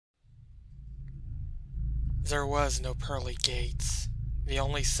There was no pearly gates. The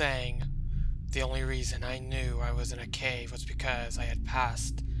only reason I knew I was in a cave was because I had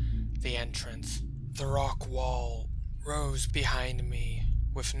passed the entrance. The rock wall rose behind me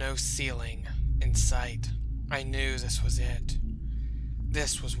with no ceiling in sight. I knew this was it.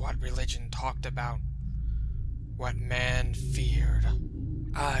 This was what religion talked about. What man feared.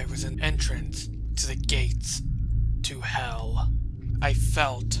 I was an entrance to the gates to hell. I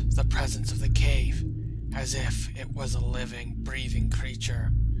felt the presence of the cave, as if it was a living, breathing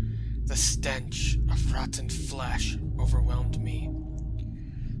creature. The stench of rotten flesh overwhelmed me.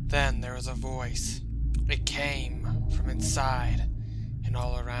 Then there was a voice. It came from inside and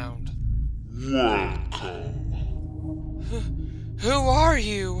all around. Welcome. Who are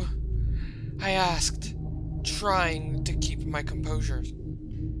you? I asked, trying to keep my composure.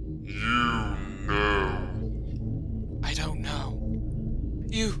 You know. I don't know.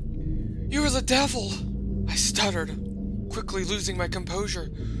 You are the devil, I stuttered, quickly losing my composure.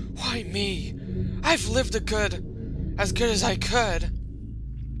 Why me? I've lived as good as I could.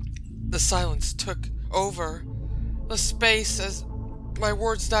 The silence took over. The space as my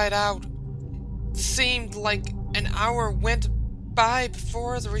words died out. Seemed like an hour went by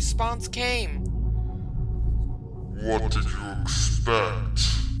before the response came. What did you expect?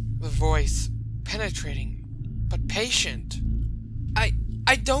 The voice, penetrating, but patient.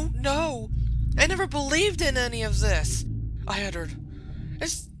 I don't know. I never believed in any of this, I uttered.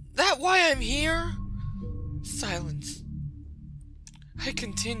 Is that why I'm here? Silence. I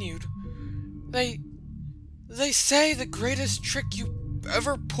continued. They say the greatest trick you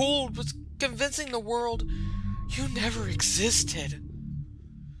ever pulled was convincing the world you never existed.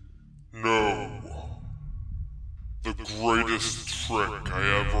 No. The greatest trick I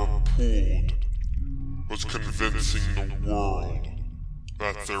ever pulled was convincing the world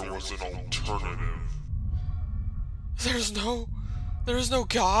that there was an alternative. There is no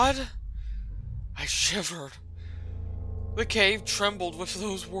God? I shivered. The cave trembled with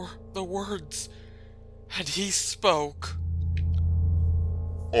the words, and he spoke.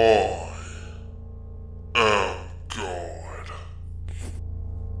 I